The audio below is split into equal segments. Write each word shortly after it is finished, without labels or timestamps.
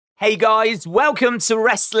Hey guys, welcome to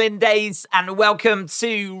Wrestling Days and welcome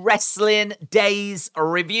to Wrestling Days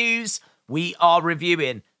Reviews. We are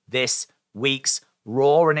reviewing this week's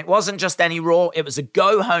Raw, and it wasn't just any Raw, it was a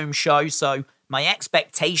go-home show, so my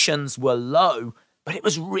expectations were low, but it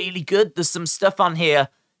was really good. There's some stuff on here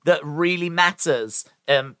that really matters.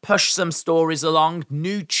 Push some stories along,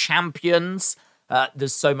 new champions.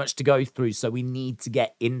 There's so much to go through, so we need to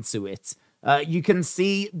get into it. You can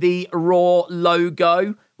see the Raw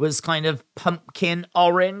logo was kind of pumpkin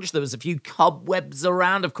orange. There was a few cobwebs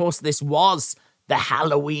around. Of course, this was the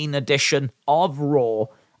Halloween edition of Raw.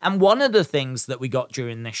 And one of the things that we got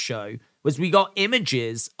during this show was we got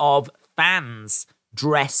images of fans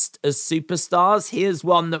dressed as superstars. Here's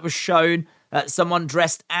one that was shown, someone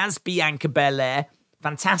dressed as Bianca Belair.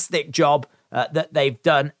 Fantastic job that they've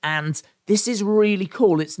done. And this is really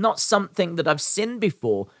cool. It's not something that I've seen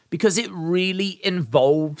before because it really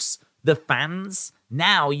involves the fans.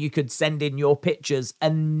 Now you could send in your pictures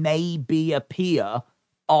and maybe appear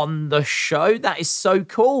on the show. That is so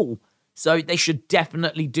cool. So they should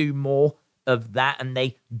definitely do more of that. And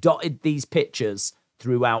they dotted these pictures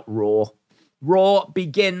throughout Raw. Raw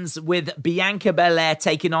begins with Bianca Belair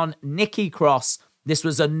taking on Nikki Cross. This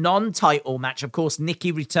was a non-title match. Of course,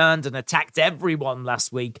 Nikki returned and attacked everyone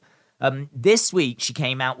last week. This week, she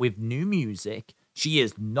came out with new music. She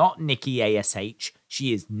is not Nikki ASH.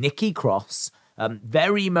 She is Nikki Cross.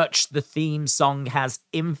 Very much the theme song has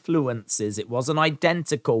influences. It wasn't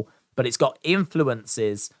identical, but it's got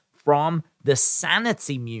influences from the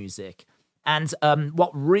Sanity music. And what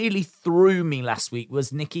really threw me last week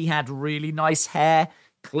was Nikki had really nice hair.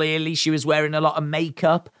 Clearly, she was wearing a lot of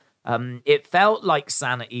makeup. It felt like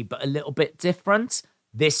Sanity, but a little bit different.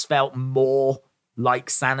 This felt more like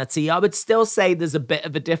Sanity. I would still say there's a bit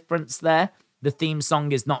of a difference there. The theme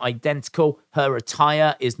song is not identical. Her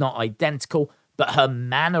attire is not identical, but her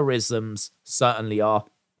mannerisms certainly are.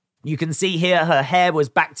 You can see here her hair was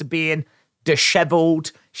back to being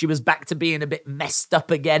disheveled. She was back to being a bit messed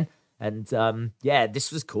up again. And yeah,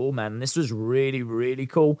 this was cool, man. This was really, really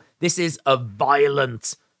cool. This is a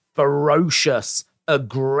violent, ferocious,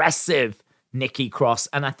 aggressive Nikki Cross.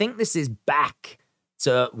 And I think this is back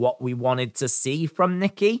to what we wanted to see from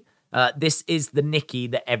Nikki. This is the Nikki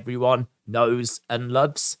that everyone knows and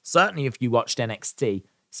loves, certainly if you watched NXT.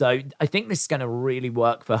 So I think this is going to really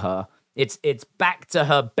work for her. It's back to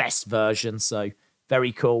her best version, so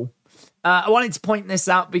very cool. I wanted to point this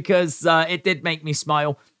out because it did make me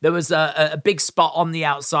smile. There was a big spot on the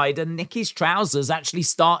outside, and Nikki's trousers actually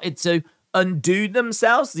started to undo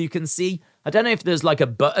themselves. You can see, I don't know if there's like a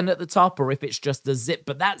button at the top or if it's just a zip,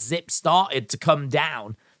 but that zip started to come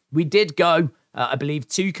down. We did go, I believe,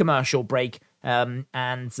 to commercial break, and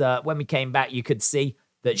when we came back, you could see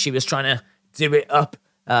that she was trying to do it up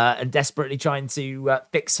and desperately trying to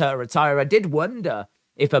fix her attire. I did wonder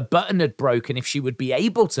if a button had broken, if she would be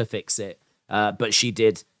able to fix it, but she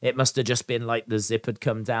did. It must have just been like the zip had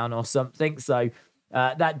come down or something, so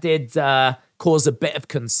that did cause a bit of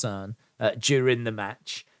concern during the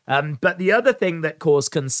match. But the other thing that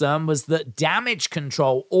caused concern was that Damage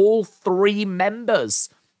Control, all three members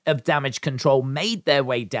of Damage Control made their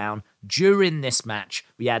way down during this match.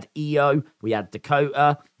 We had Io, we had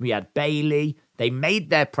Dakota, we had Bayley. They made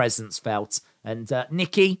their presence felt. And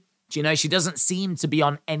Nikki, you know, she doesn't seem to be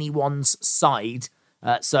on anyone's side.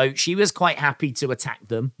 So she was quite happy to attack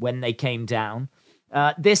them when they came down.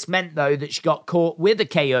 This meant, though, that she got caught with a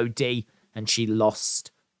KOD and she lost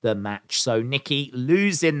the match. So Nikki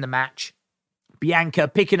losing the match, Bianca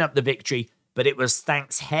picking up the victory, but it was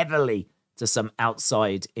thanks heavily to some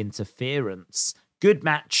outside interference. Good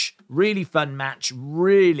match, really fun match,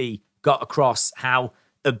 really got across how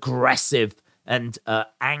aggressive and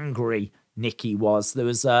angry Nikki was. There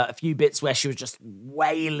was a few bits where she was just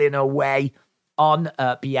wailing away on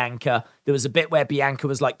Bianca. There was a bit where Bianca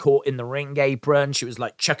was like caught in the ring apron. She was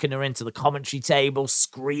like chucking her into the commentary table,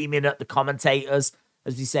 screaming at the commentators.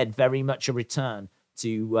 As we said, very much a return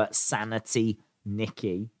to Sanity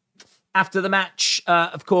Nikki. After the match,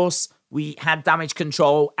 of course, we had Damage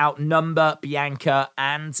Control outnumber Bianca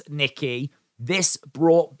and Nikki. This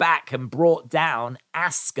brought back and brought down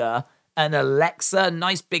Asuka and Alexa.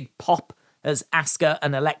 Nice big pop as Asuka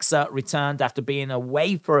and Alexa returned after being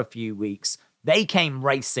away for a few weeks. They came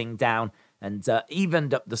racing down and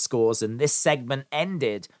evened up the scores. And this segment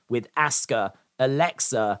ended with Asuka,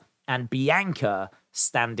 Alexa, and Bianca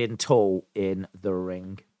standing tall in the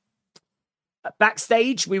ring.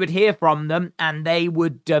 Backstage, we would hear from them and they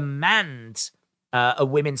would demand a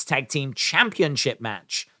women's tag team championship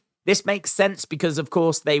match. This makes sense because, of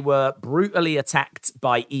course, they were brutally attacked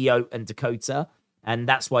by Io and Dakota. And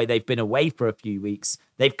that's why they've been away for a few weeks.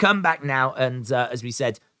 They've come back now, and as we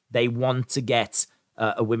said, they want to get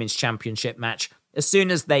a women's championship match. As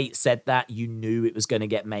soon as they said that, you knew it was going to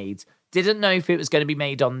get made. Didn't know if it was going to be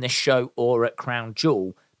made on this show or at Crown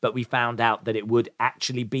Jewel, but we found out that it would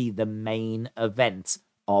actually be the main event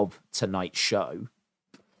of tonight's show.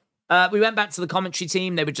 We went back to the commentary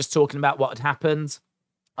team. They were just talking about what had happened.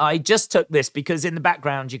 I just took this because in the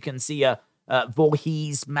background you can see a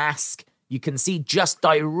Voorhees mask. You can see just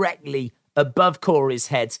directly above Corey's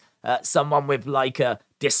head someone with like a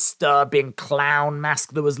disturbing clown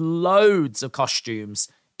mask. There was loads of costumes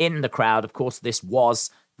in the crowd. Of course, this was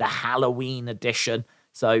the Halloween edition.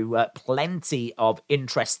 So plenty of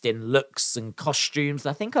interesting looks and costumes.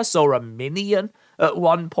 I think I saw a Minion at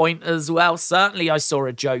one point as well. Certainly I saw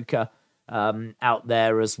a Joker out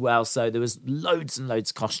there as well. So there was loads and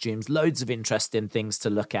loads of costumes, loads of interesting things to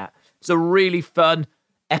look at. It's a really fun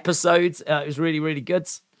episode. It was really, really good.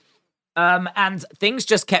 And things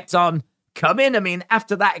just kept on coming. I mean,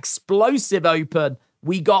 after that explosive open,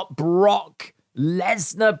 we got Brock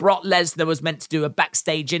Lesnar. Brock Lesnar was meant to do a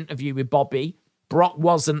backstage interview with Bobby. Brock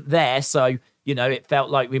wasn't there, so, you know, it felt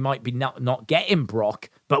like we might be not getting Brock,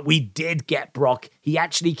 but we did get Brock. He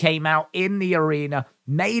actually came out in the arena,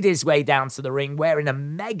 made his way down to the ring, wearing a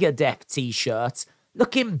Megadeth t-shirt,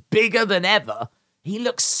 looking bigger than ever. He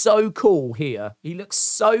looks so cool here. He looks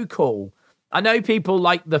so cool. I know people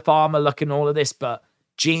like the farmer look and all of this, but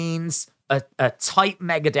jeans, a tight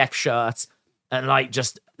Megadeth shirt, and like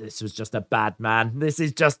this was just a bad man. This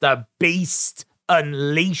is just a beast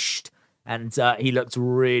unleashed. And he looked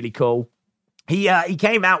really cool. He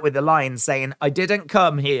came out with a line saying, "I didn't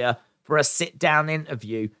come here for a sit-down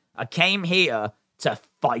interview. I came here to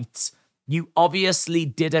fight. You obviously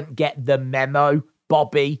didn't get the memo,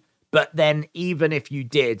 Bobby. But then even if you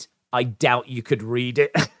did, I doubt you could read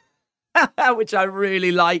it." Which I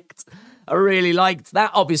really liked. I really liked.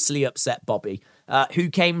 That obviously upset Bobby, who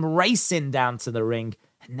came racing down to the ring.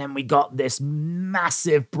 And then we got this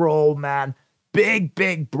massive brawl, man.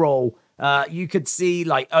 Big brawl. You could see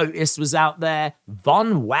like Otis was out there.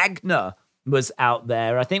 Von Wagner was out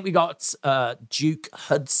there. I think we got Duke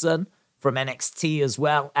Hudson from NXT as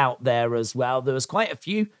well out there as well. There was quite a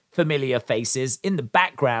few familiar faces. In the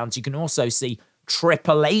background, you can also see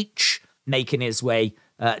Triple H making his way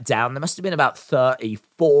down. There must have been about 30,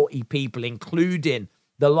 40 people, including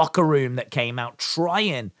the locker room that came out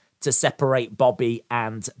trying to separate Bobby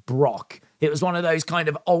and Brock. It was one of those kind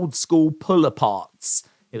of old school pull-aparts.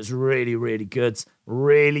 It was really, really good.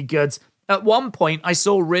 Really good. At one point, I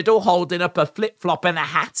saw Riddle holding up a flip-flop and a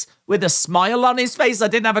hat with a smile on his face. I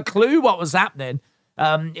didn't have a clue what was happening.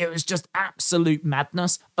 It was just absolute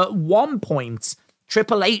madness. At one point,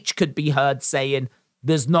 Triple H could be heard saying,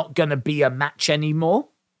 "There's not going to be a match anymore."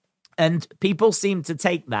 And people seemed to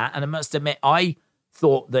take that. And I must admit, I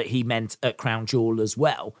thought that he meant at Crown Jewel as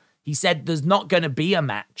well. He said, "There's not going to be a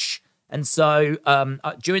match." And so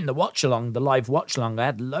during the watch-along, the live watch-along, I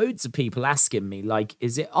had loads of people asking me, like,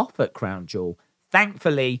 is it off at Crown Jewel?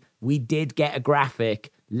 Thankfully, we did get a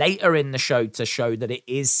graphic later in the show to show that it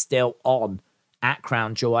is still on at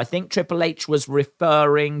Crown Jewel. I think Triple H was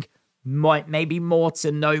referring maybe more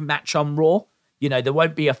to no match on Raw. You know, there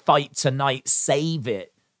won't be a fight tonight, save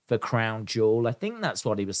it for Crown Jewel. I think that's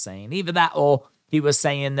what he was saying. Either that or he was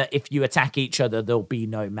saying that if you attack each other, there'll be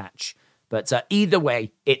no match. But either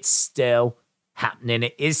way, it's still happening.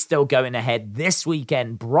 It is still going ahead this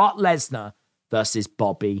weekend. Brock Lesnar versus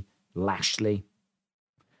Bobby Lashley.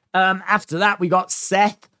 After that, we got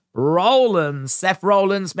Seth Rollins. Seth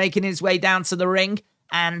Rollins making his way down to the ring.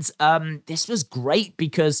 And this was great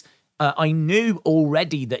because I knew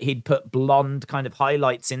already that he'd put blonde kind of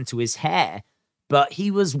highlights into his hair. But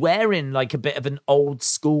he was wearing like a bit of an old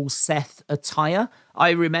school Seth attire.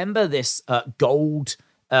 I remember this gold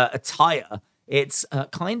attire. It's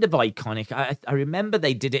kind of iconic. I remember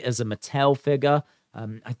they did it as a Mattel figure.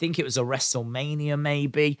 I think it was a WrestleMania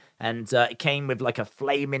maybe. And it came with like a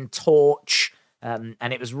flaming torch. And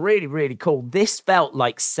it was really, really cool. This felt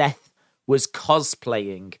like Seth was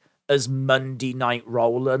cosplaying as Monday Night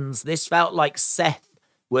Rollins. This felt like Seth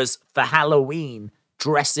was, for Halloween,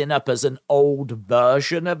 dressing up as an old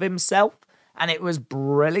version of himself. And it was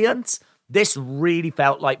brilliant. This really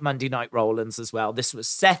felt like Monday Night Rollins as well. This was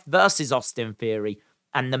Seth versus Austin Theory,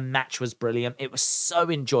 and the match was brilliant. It was so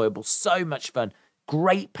enjoyable, so much fun.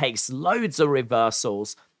 Great pace, loads of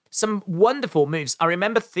reversals, some wonderful moves. I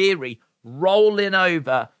remember Theory rolling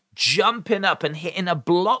over, jumping up and hitting a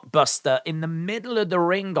blockbuster in the middle of the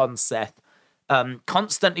ring on Seth,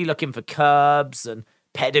 constantly looking for curbs and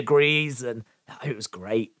pedigrees, and it was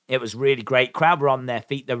great. It was really great. Crowd were on their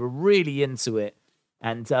feet. They were really into it.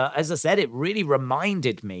 And as I said, it really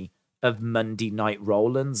reminded me of Monday Night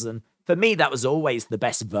Rollins. And for me, that was always the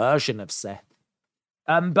best version of Seth.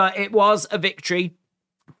 But it was a victory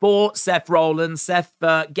for Seth Rollins. Seth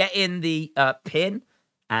getting the pin.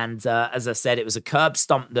 And as I said, it was a curb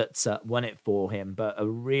stomp that won it for him. But a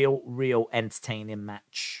real entertaining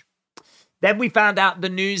match. Then we found out the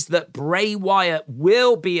news that Bray Wyatt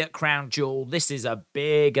will be at Crown Jewel. This is a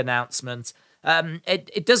big announcement.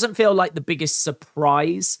 It doesn't feel like the biggest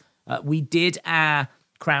surprise. We did our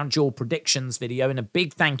Crown Jewel predictions video, and a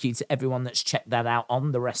big thank you to everyone that's checked that out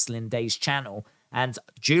on the Wrestling Days channel. And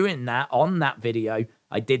during that, on that video,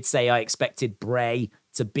 I did say I expected Bray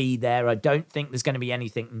to be there. I don't think there's going to be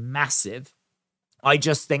anything massive. I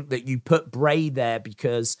just think that you put Bray there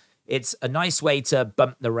because it's a nice way to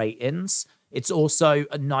bump the ratings. It's also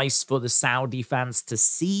nice for the Saudi fans to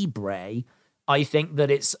see Bray. I think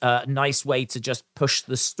that it's a nice way to just push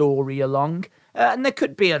the story along. And there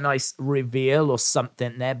could be a nice reveal or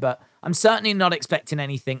something there, but I'm certainly not expecting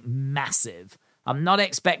anything massive. I'm not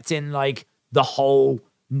expecting like the whole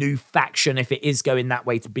new faction, if it is going that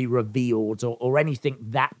way, to be revealed or anything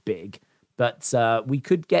that big. But we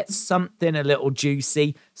could get something a little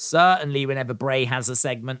juicy. Certainly, whenever Bray has a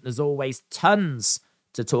segment, there's always tons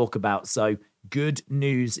to talk about. So good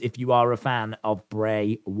news if you are a fan of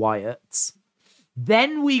Bray Wyatt.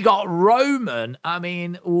 Then we got Roman. I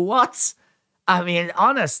mean, what? I mean,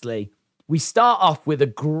 honestly, we start off with a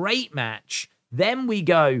great match. Then we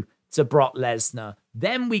go to Brock Lesnar.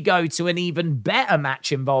 Then we go to an even better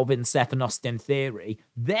match involving Seth and Austin Theory.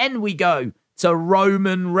 Then we go to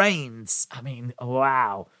Roman Reigns. I mean,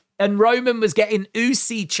 wow. And Roman was getting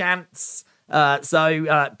Usi chants.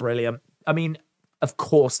 Brilliant. I mean, of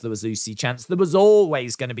course there was Usi chants. There was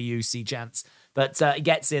always going to be Usi chants. But he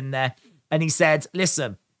gets in there and he said,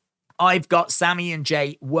 listen, I've got Sammy and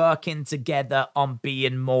Jay working together on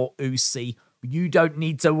being more Usi. You don't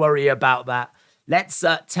need to worry about that. Let's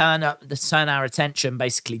turn our attention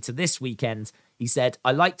basically to this weekend. He said,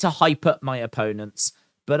 I like to hype up my opponents,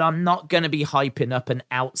 but I'm not going to be hyping up an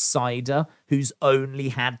outsider who's only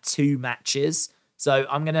had 2 matches. So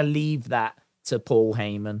I'm going to leave that to Paul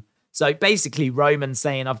Heyman. So basically Roman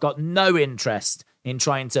saying, I've got no interest in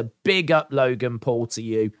trying to big up Logan Paul to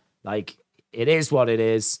you. Like, it is what it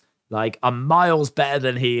is. Like, I'm miles better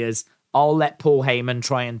than he is. I'll let Paul Heyman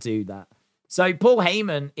try and do that. So Paul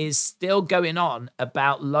Heyman is still going on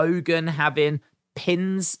about Logan having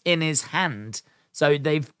pins in his hand. So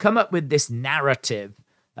they've come up with this narrative.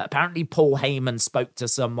 Apparently Paul Heyman spoke to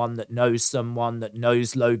someone that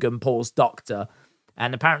knows Logan Paul's doctor.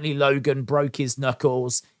 And apparently Logan broke his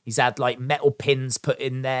knuckles. He's had like metal pins put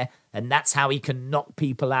in there. And that's how he can knock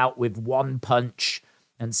people out with one punch.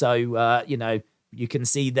 And so, you can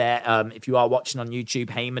see there, if you are watching on YouTube,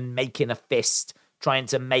 Heyman making a fist, trying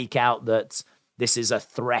to make out that this is a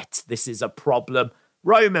threat, this is a problem.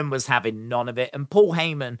 Roman was having none of it. And Paul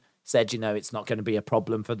Heyman said, it's not going to be a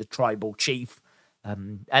problem for the tribal chief.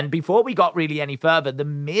 And before we got really any further, The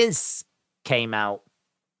Miz came out.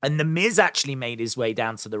 And The Miz actually made his way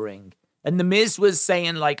down to the ring. And The Miz was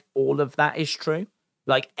saying, like, all of that is true.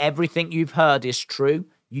 Like, everything you've heard is true.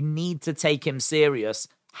 You need to take him serious.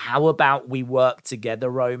 How about we work together,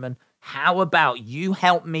 Roman? How about you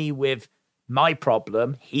help me with my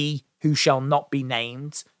problem, he who shall not be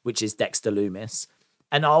named, which is Dexter Lumis,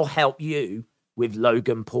 and I'll help you with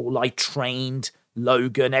Logan Paul. I trained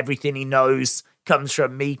Logan. Everything he knows comes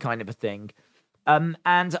from me, kind of a thing.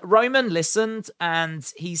 And Roman listened, and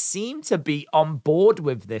he seemed to be on board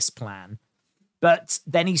with this plan. But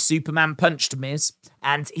then he Superman punched Miz,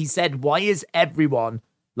 and he said, why is everyone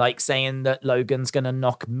like saying that Logan's going to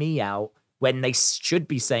knock me out when they should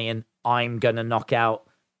be saying I'm going to knock out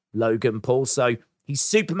Logan Paul? So he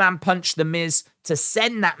Superman punched The Miz to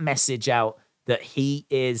send that message out that he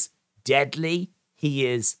is deadly, he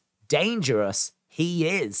is dangerous, he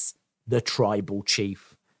is the tribal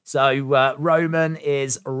chief. So Roman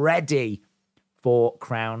is ready for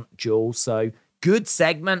Crown Jewel. So good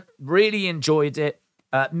segment, really enjoyed it.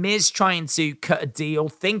 Miz trying to cut a deal,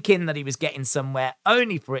 thinking that he was getting somewhere,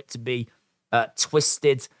 only for it to be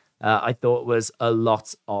twisted. I thought was a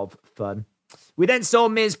lot of fun. We then saw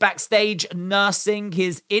Miz backstage nursing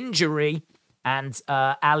his injury, and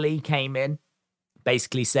Ali came in,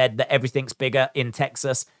 basically said that everything's bigger in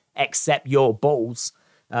Texas except your balls.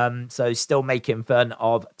 So still making fun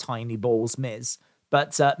of tiny balls Miz.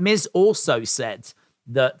 But Miz also said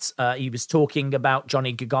that he was talking about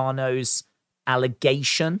Johnny Gargano's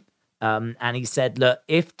allegation. And he said, look,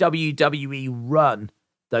 if WWE run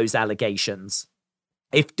those allegations,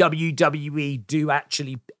 if WWE do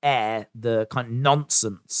actually air the kind of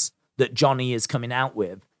nonsense that Johnny is coming out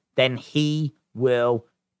with, then he will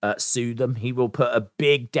sue them. He will put a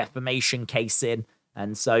big defamation case in.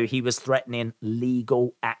 And so he was threatening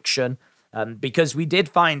legal action because we did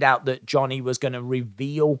find out that Johnny was going to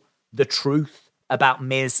reveal the truth about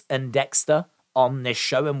Miz and Dexter on this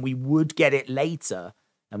show, and we would get it later.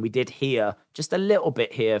 And we did hear just a little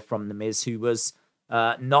bit here from the Miz, who was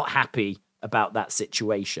not happy about that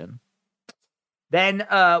situation. Then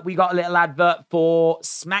we got a little advert for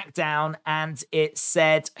SmackDown, and it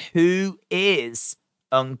said, "Who is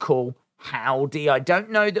Uncle Howdy?" I don't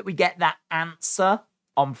know that we get that answer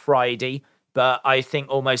on Friday, but I think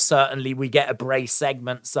almost certainly we get a Bray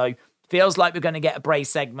segment. So feels like we're going to get a Bray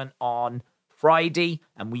segment on Friday,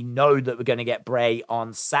 and we know that we're going to get Bray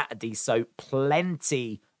on Saturday. So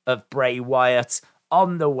plenty of Bray Wyatt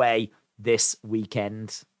on the way this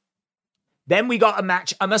weekend. Then we got a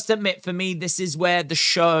match. I must admit, for me, this is where the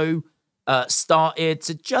show started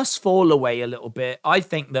to just fall away a little bit. I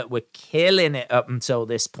think that we're killing it up until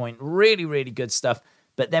this point. Really, really good stuff.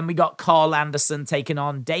 But then we got Carl Anderson taking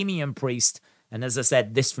on Damian Priest. And as I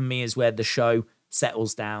said, this for me is where the show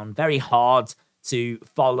settles down. Very hard to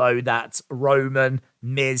follow that Roman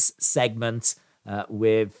Miz segment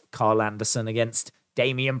with Carl Anderson against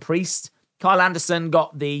Damian Priest. Carl Anderson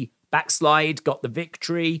got the backslide, got the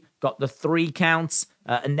victory, got the 3 counts,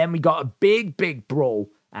 and then we got a big brawl,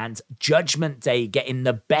 and Judgment Day getting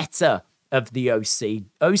the better of the OC.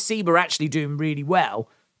 OC were actually doing really well,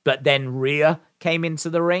 but then Rhea came into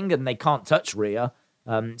the ring, and they can't touch Rhea.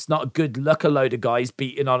 It's not a good look, a load of guys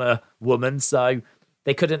beating on a woman, so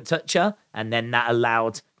they couldn't touch her, and then that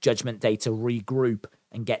allowed Judgment Day to regroup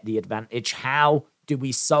and get the advantage. How do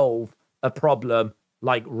we solve a problem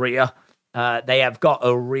like Rhea? They have got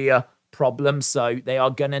a Rhea problem, so they are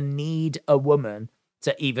going to need a woman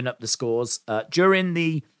to even up the scores. During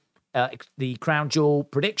the Crown Jewel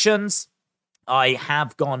predictions, I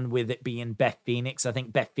have gone with it being Beth Phoenix. I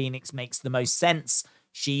think Beth Phoenix makes the most sense.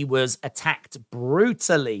 She was attacked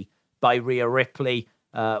brutally by Rhea Ripley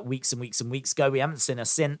weeks and weeks ago. We haven't seen her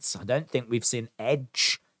since. I don't think we've seen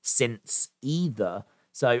Edge since either.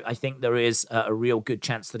 So I think there is a real good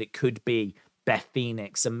chance that it could be Beth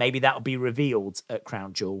Phoenix, and maybe that'll be revealed at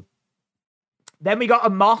Crown Jewel. Then we got a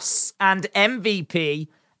Moss and MVP,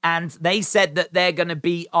 and they said that they're going to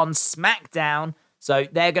be on SmackDown. So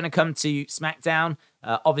they're going to come to SmackDown,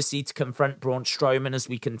 obviously to confront Braun Strowman as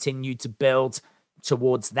we continue to build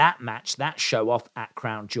towards that match, that show off at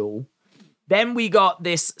Crown Jewel. Then we got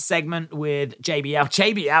this segment with JBL.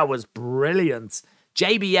 JBL was brilliant.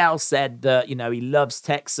 JBL said that, he loves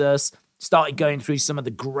Texas, started going through some of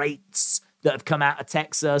the greats that have come out of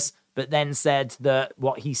Texas, but then said that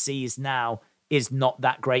what he sees now is not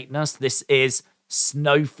that greatness. This is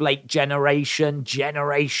Snowflake Generation,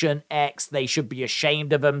 Generation X. They should be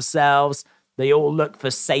ashamed of themselves. They all look for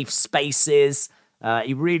safe spaces.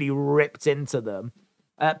 He really ripped into them.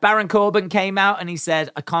 Baron Corbin came out and he said,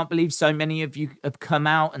 "I can't believe so many of you have come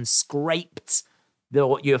out and scraped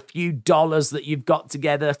your few dollars that you've got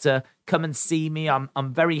together to come and see me.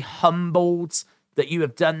 I'm very humbled that you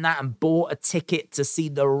have done that and bought a ticket to see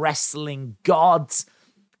the wrestling gods.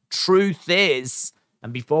 Truth is,"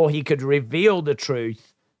 and before he could reveal the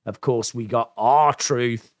truth, of course, we got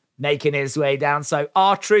R-Truth making his way down. So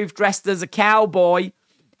R-Truth, dressed as a cowboy,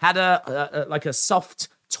 had a soft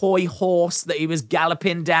toy horse that he was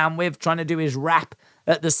galloping down with, trying to do his rap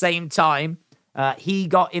at the same time. He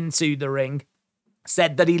got into the ring,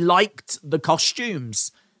 said that he liked the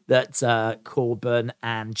costumes that Corbin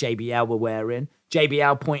and JBL were wearing.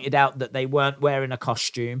 JBL pointed out that they weren't wearing a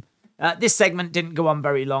costume. This segment didn't go on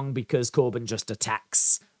very long because Corbin just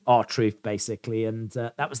attacks R-Truth, basically, and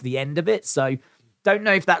that was the end of it. So don't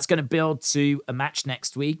know if that's going to build to a match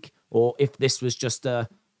next week or if this was just a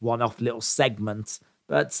one-off little segment.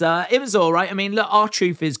 But it was all right. I mean, look,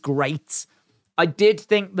 R-Truth is great. I did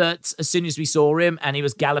think that as soon as we saw him and he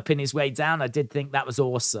was galloping his way down, I did think that was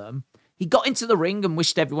awesome. He got into the ring and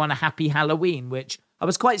wished everyone a happy Halloween, which I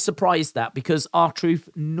was quite surprised at because R-Truth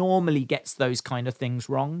normally gets those kind of things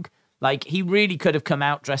wrong. Like, he really could have come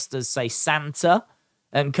out dressed as, say, Santa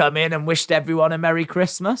and come in and wished everyone a Merry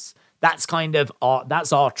Christmas. That's kind of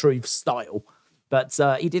that's R-Truth's style. But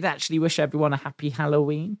he did actually wish everyone a happy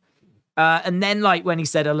Halloween. And then, like, when he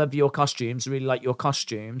said, "I love your costumes, really like your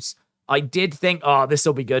costumes," I did think, oh, this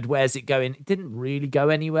will be good. Where's it going? It didn't really go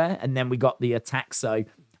anywhere. And then we got the attack. So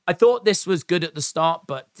I thought this was good at the start,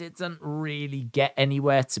 but didn't really get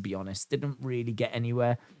anywhere, to be honest. Didn't really get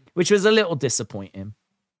anywhere, which was a little disappointing.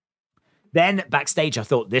 Then backstage, I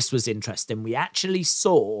thought this was interesting. We actually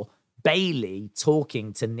saw Bayley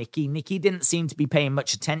talking to Nikki. Nikki didn't seem to be paying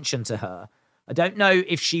much attention to her, I don't know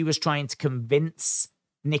if she was trying to convince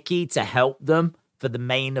Nikki to help them for the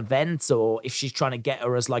main event, or if she's trying to get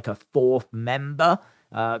her as like a fourth member.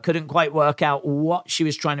 Couldn't quite work out what she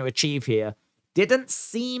was trying to achieve here. Didn't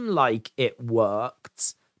seem like it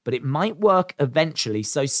worked, but it might work eventually.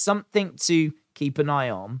 So something to keep an eye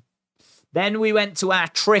on. Then we went to our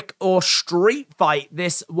trick or street fight.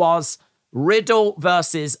 This was Riddle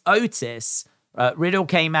versus Otis. Riddle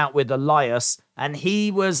came out with Elias, and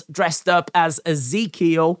he was dressed up as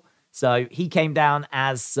Ezekiel. So he came down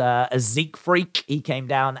as a Zeke freak. He came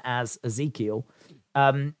down as Ezekiel.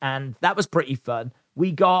 And that was pretty fun.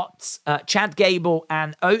 We got Chad Gable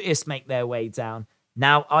and Otis make their way down.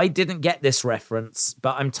 Now, I didn't get this reference,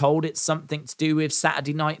 but I'm told it's something to do with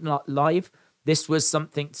Saturday Night Live. This was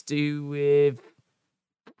something to do with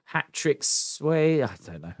Patrick Swayze.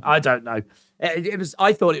 I don't know. It was.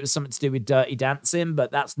 I thought it was something to do with Dirty Dancing,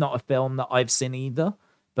 but that's not a film that I've seen either.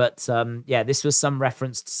 But yeah, this was some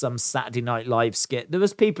reference to some Saturday Night Live skit. There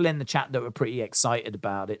was people in the chat that were pretty excited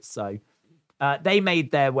about it, so they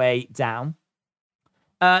made their way down.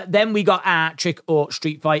 Then we got our trick or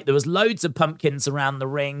street fight. There was loads of pumpkins around the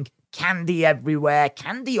ring, candy everywhere,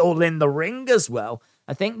 candy all in the ring as well.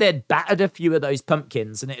 I think they'd battered a few of those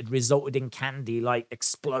pumpkins and it had resulted in candy like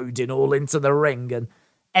exploding all into the ring, and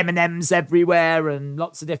M&Ms everywhere and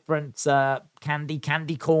lots of different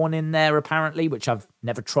candy corn in there apparently, which I've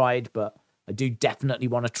never tried, but I do definitely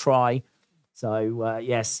want to try. So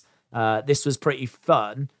yes, this was pretty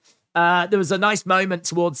fun. There was a nice moment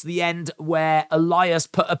towards the end where Elias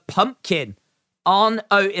put a pumpkin on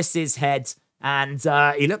Otis's head, and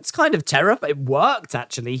he looked kind of terrified. It worked,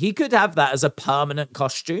 actually. He could have that as a permanent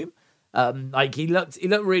costume. Like he looked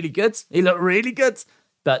really good. He looked really good.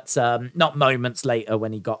 But not moments later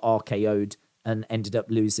when he got RKO'd and ended up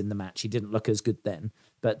losing the match. He didn't look as good then.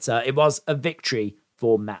 But it was a victory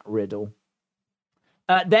for Matt Riddle.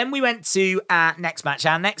 Then we went to our next match.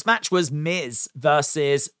 Our next match was Miz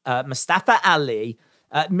versus Mustafa Ali.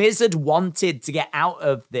 Miz had wanted to get out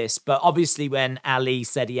of this, but obviously when Ali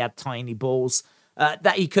said he had tiny balls,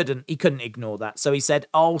 that he couldn't ignore that. So he said,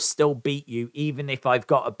 I'll still beat you even if I've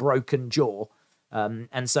got a broken jaw.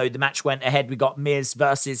 And so the match went ahead. We got Miz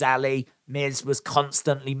versus Ali. Miz was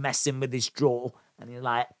constantly messing with his jaw and he's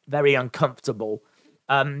like very uncomfortable.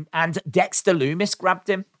 And Dexter Lumis grabbed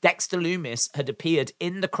him. Dexter Lumis had appeared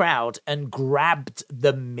in the crowd and grabbed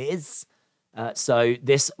the Miz. So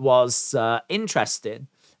this was interesting.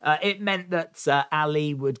 It meant that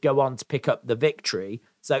Ali would go on to pick up the victory.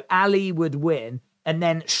 So Ali would win. And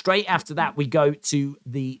then straight after that, we go to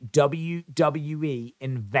the WWE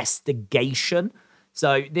investigation.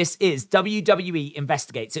 So this is WWE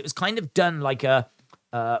Investigates. It was kind of done like a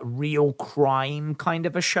real crime kind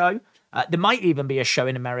of a show. There might even be a show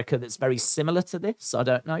in America that's very similar to this. I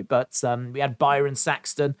don't know. But we had Byron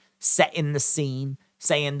Saxton setting the scene,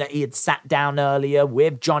 saying that he had sat down earlier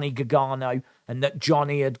with Johnny Gargano and that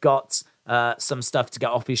Johnny had got some stuff to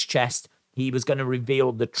get off his chest. He was going to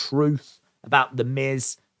reveal the truth about The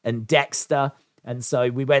Miz and Dexter. And so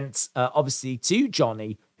we went, obviously, to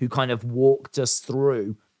Johnny, who kind of walked us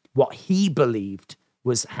through what he believed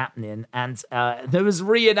was happening. And there was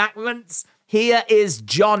reenactments. Here is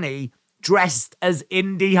Johnny dressed as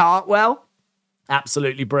Indy Hartwell.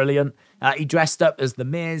 Absolutely brilliant. He dressed up as The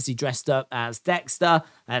Miz. He dressed up as Dexter.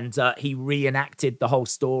 And he reenacted the whole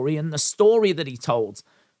story. And the story that he told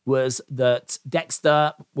was that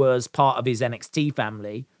Dexter was part of his NXT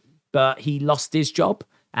family, but he lost his job.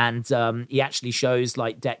 And he actually shows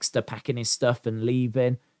like Dexter packing his stuff and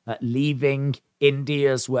leaving Indy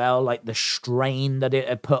as well, like the strain that it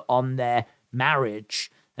had put on their marriage.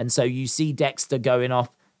 And so you see Dexter going off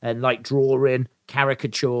and like drawing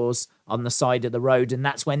caricatures on the side of the road. And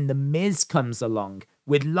that's when The Miz comes along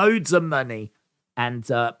with loads of money and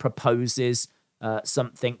proposes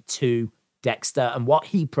something to Dexter. And what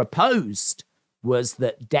he proposed was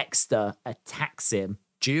that Dexter attacks him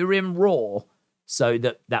during Raw so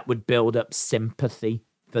that would build up sympathy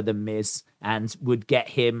for The Miz and would get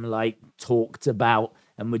him like talked about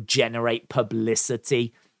and would generate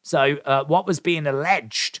publicity. So what was being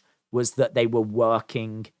alleged was that they were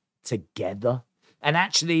working together. And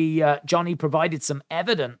actually, Johnny provided some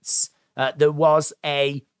evidence. There was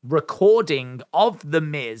a recording of The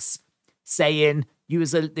Miz saying,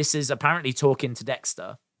 this is apparently talking to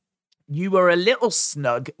Dexter, you were a little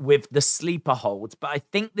snug with the sleeper hold, but I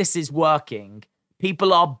think this is working.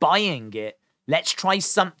 People are buying it. Let's try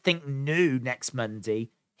something new next Monday.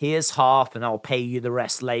 Here's half and I'll pay you the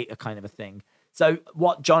rest later, kind of a thing. So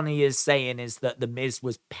what Johnny is saying is that The Miz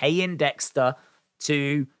was paying Dexter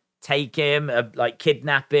to take him, like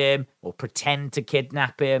kidnap him or pretend to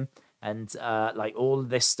kidnap him. and like all of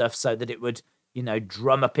this stuff so that it would,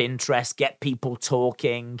 drum up interest, get people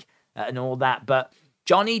talking and all that. But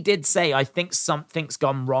Johnny did say, I think something's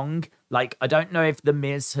gone wrong. Like, I don't know if The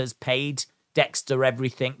Miz has paid Dexter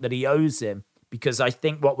everything that he owes him, because I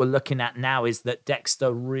think what we're looking at now is that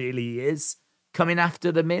Dexter really is coming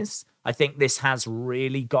after The Miz. I think this has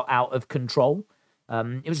really got out of control.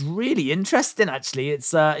 It was really interesting, actually.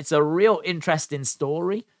 It's a real interesting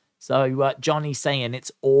story. So Johnny saying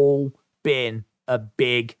it's all been a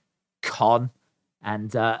big con.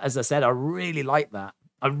 And as I said, I really like that.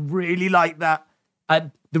 I really like that.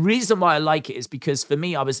 The reason why I like it is because for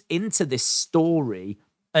me, I was into this story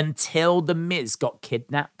until The Miz got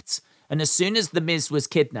kidnapped. And as soon as The Miz was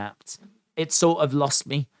kidnapped, it sort of lost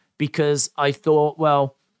me, because I thought,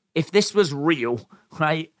 well, if this was real,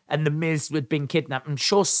 right, and The Miz had been kidnapped, I'm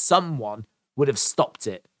sure someone would have stopped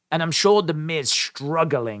it. And I'm sure The Miz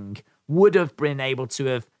struggling would have been able to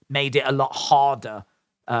have made it a lot harder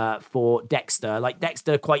for Dexter. Like,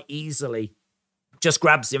 Dexter quite easily just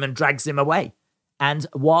grabs him and drags him away. And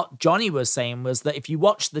what Johnny was saying was that if you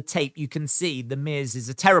watch the tape, you can see The Miz is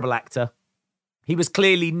a terrible actor. He was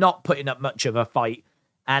clearly not putting up much of a fight.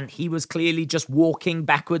 And he was clearly just walking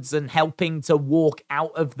backwards and helping to walk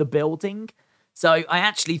out of the building. So I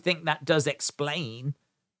actually think that does explain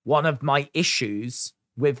one of my issues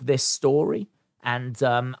with this story. And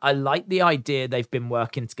I like the idea they've been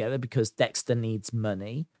working together because Dexter needs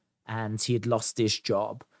money and he had lost his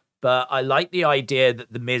job. But I like the idea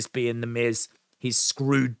that The Miz being The Miz, he's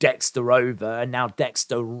screwed Dexter over, and now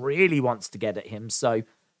Dexter really wants to get at him. So,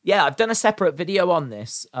 yeah, I've done a separate video on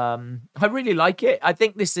this. I really like it. I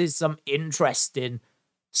think this is some interesting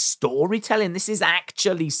storytelling. This is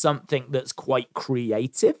actually something that's quite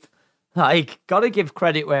creative. Like, gotta give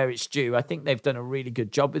credit where it's due. I think they've done a really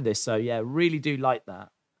good job with this. So, yeah, really do like that.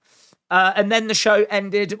 And then the show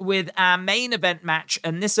ended with our main event match.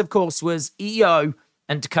 And this, of course, was Io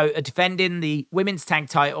and Dakota defending the women's tag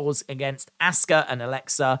titles against Asuka and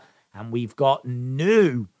Alexa. And we've got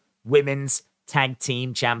new women's tag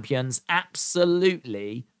team champions.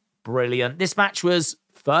 Absolutely brilliant. This match was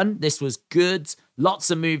fun. This was good.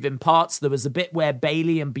 Lots of moving parts. There was a bit where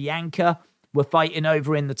Bayley and Bianca were fighting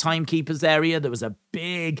over in the timekeepers area. There was a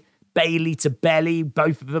big Bayley to belly,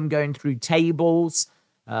 both of them going through tables.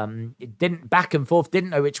 It didn't back and forth. Didn't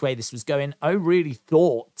know which way this was going. I really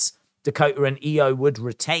thought Dakota and Io would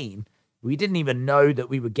retain. We didn't even know that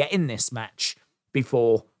we were getting this match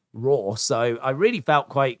before Raw. So I really felt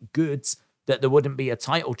quite good that there wouldn't be a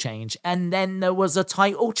title change. And then there was a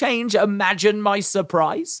title change. Imagine my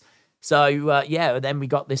surprise. So, yeah, then we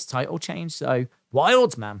got this title change. So,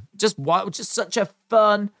 wild, man. Just wild. Just such a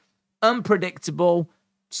fun, unpredictable,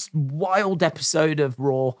 just wild episode of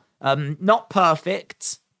Raw. Not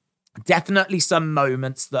perfect. Definitely some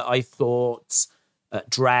moments that I thought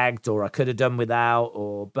dragged or I could have done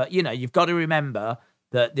without. But, you've got to remember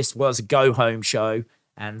that this was a go-home show.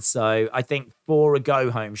 And so I think for a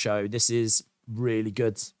go-home show, this is really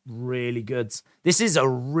good. Really good. This is a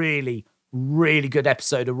really, really good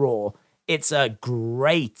episode of Raw. It's a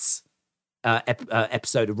great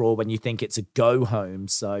episode of Raw when you think it's a go-home.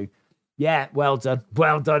 So, yeah, well done.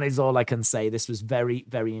 Well done is all I can say. This was very,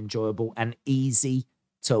 very enjoyable and easy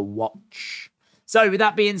to watch. So, with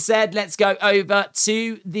that being said, let's go over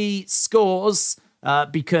to the scores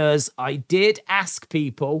because I did ask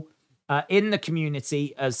people in the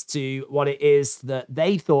community as to what it is that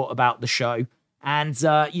they thought about the show. And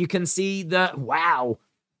you can see that, wow,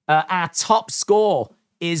 our top score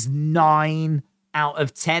is 9 out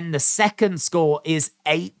of 10. The second score is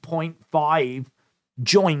 8.5,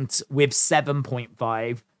 joint with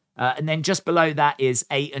 7.5. And then just below that is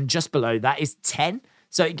 8, and just below that is 10.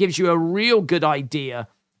 So it gives you a real good idea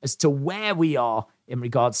as to where we are in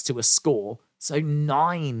regards to a score. So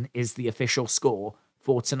 9 is the official score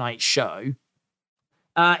for tonight's show.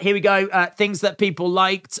 Here we go. Things that people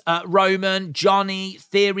liked. Roman, Johnny,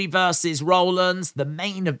 Theory versus Rollins, the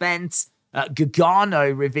main event. Gargano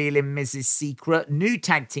revealing Miz's secret. New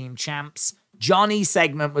tag team champs. Johnny's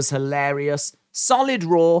segment was hilarious. Solid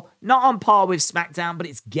Raw. Not on par with SmackDown, but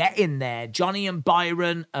it's getting there. Johnny and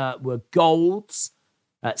Byron were golds.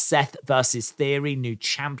 Seth versus Theory, new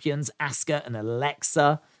champions. Asuka and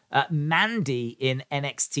Alexa. Mandy in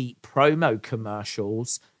NXT promo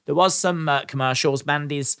commercials. There was some commercials.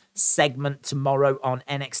 Mandy's segment tomorrow on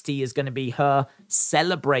NXT is going to be her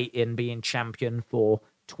celebrating being champion for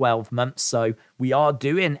 12 months. So we are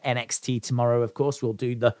doing NXT tomorrow, of course. We'll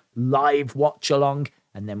do the live watch along,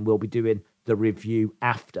 and then we'll be doing the review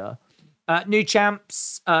after. New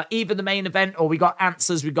champs, either the main event or we got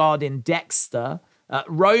answers regarding Dexter.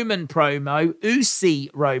 Roman promo, Usi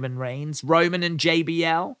Roman Reigns, Roman and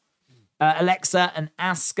JBL, Alexa and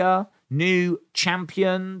Asuka, new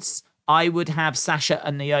champions. I would have Sasha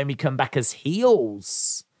and Naomi come back as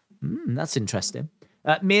heels. That's interesting.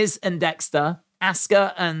 Miz and Dexter,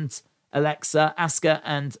 Asuka and Alexa,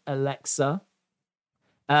 Alexa,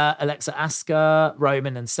 Asuka,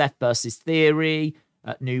 Roman and Seth versus Theory,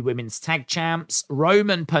 new women's tag champs,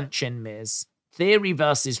 Roman punching Miz, Theory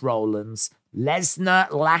versus Rollins,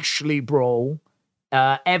 Lesnar Lashley brawl,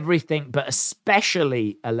 everything but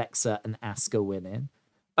especially Alexa and Asuka winning.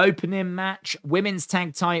 Opening match, women's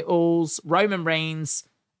tag titles, Roman Reigns,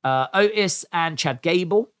 Otis and Chad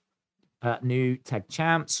Gable, new tag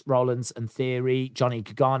champs, Rollins and Theory. Johnny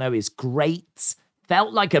Gargano is great.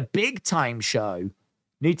 Felt like a big time show.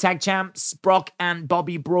 New tag champs, Brock and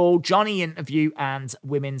Bobby Brawl, Johnny interview and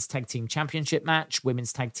women's tag team championship match.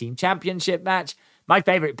 My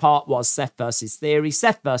favorite part was Seth versus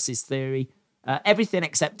Theory. Everything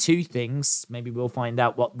except two things. Maybe we'll find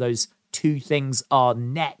out what those two things are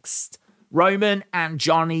next. Roman and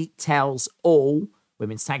Johnny tells all,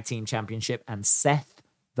 women's tag team championship, and Seth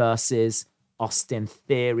versus Austin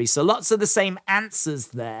Theory. So lots of the same answers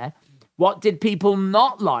there. What did people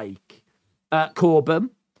not like? Corbin.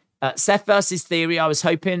 Seth versus Theory. I was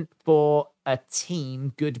hoping for a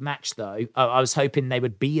team. Good match, though. I was hoping they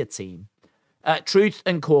would be a team. Truth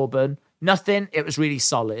and Corbin. Nothing. It was really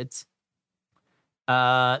solid.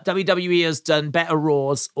 WWE has done better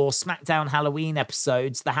Raws or SmackDown Halloween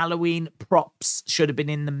episodes. The Halloween props should have been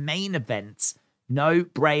in the main event. No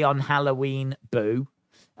Bray on Halloween. Boo.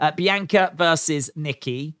 Bianca versus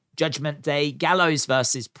Nikki. Judgment Day. Gallows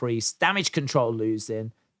versus Priest. Damage Control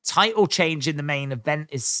losing. Title change in the main event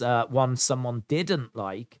is one someone didn't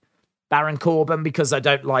like. Baron Corbin, because I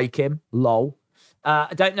don't like him. Lol.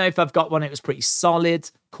 I don't know if I've got one. It was pretty solid.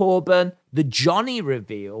 Corbin. The Johnny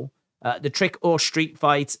reveal. The trick or street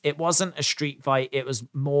fight. It wasn't a street fight. It was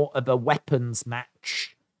more of a weapons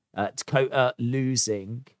match. Dakota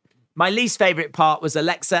losing. My least favorite part was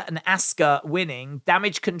Alexa and Asuka winning.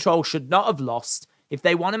 Damage Control should not have lost. If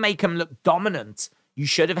they want to make them look dominant, you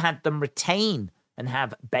should have had them retain and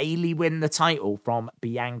have Bayley win the title from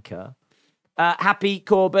Bianca. Happy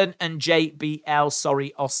Corbin and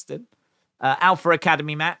JBL, Austin. Alpha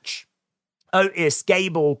Academy match. Otis,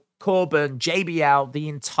 Gable, Corbin, JBL, the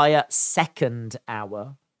entire second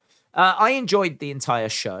hour. I enjoyed the entire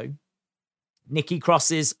show. Nikki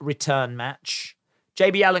Cross's return match.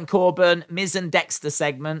 JBL and Corbin, Miz and Dexter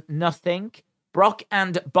segment, nothing. Brock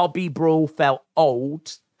and Bobby Brawl felt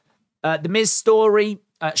old. The Miz story,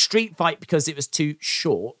 street fight because it was too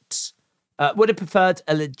short. Would have preferred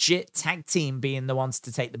a legit tag team being the ones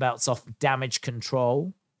to take the belts off Damage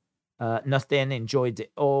Control. Nothing, enjoyed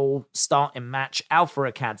it all. Starting match, Alpha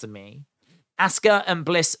Academy. Asuka and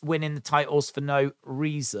Bliss winning the titles for no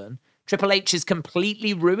reason. Triple H is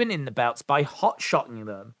completely ruining the belts by hot-shotting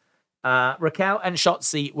them. Raquel and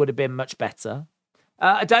Shotzi would have been much better.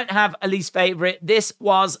 I don't have a least favorite. This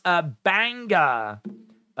was a banger.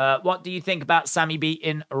 What do you think about Sammy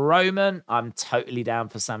beating Roman? I'm totally down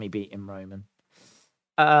for Sammy beating Roman.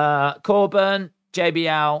 Corbin,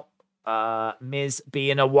 JBL, Miz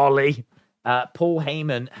being a Wally. Paul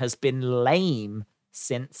Heyman has been lame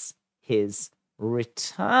since his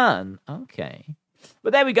return. Okay.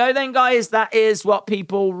 But there we go then, guys. That is what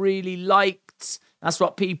people really liked. That's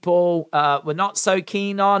what people were not so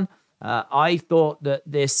keen on. I thought that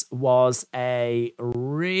this was a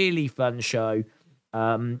really fun show.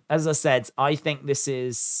 As I said, I think this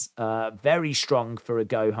is very strong for a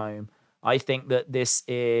go home. I think that this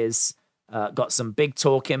is got some big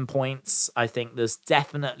talking points. I think there's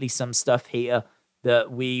definitely some stuff here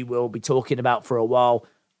that we will be talking about for a while.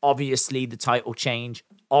 Obviously, the title change.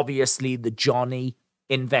 Obviously, the Johnny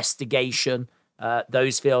investigation.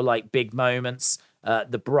 Those feel like big moments.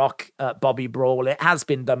 The Brock Bobby Brawl. It has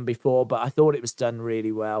been done before, but I thought it was done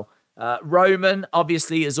really well. Roman,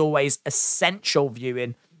 obviously, is always essential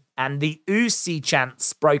viewing. And the Usi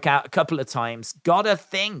chants broke out a couple of times. Gotta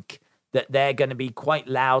think that they're going to be quite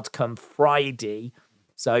loud come Friday.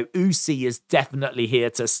 So Usi is definitely here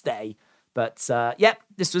to stay. But, yep,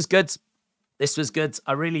 this was good. This was good.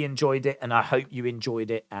 I really enjoyed it, and I hope you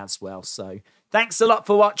enjoyed it as well. So thanks a lot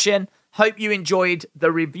for watching. Hope you enjoyed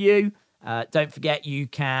the review. Don't forget you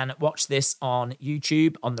can watch this on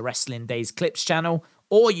YouTube on the Wrestling Days Clips channel,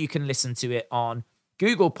 or you can listen to it on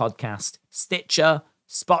Google Podcast, Stitcher,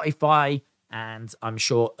 Spotify, and I'm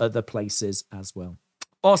sure other places as well.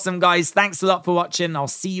 Awesome, guys. Thanks a lot for watching. I'll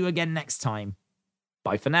see you again next time.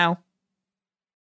 Bye for now.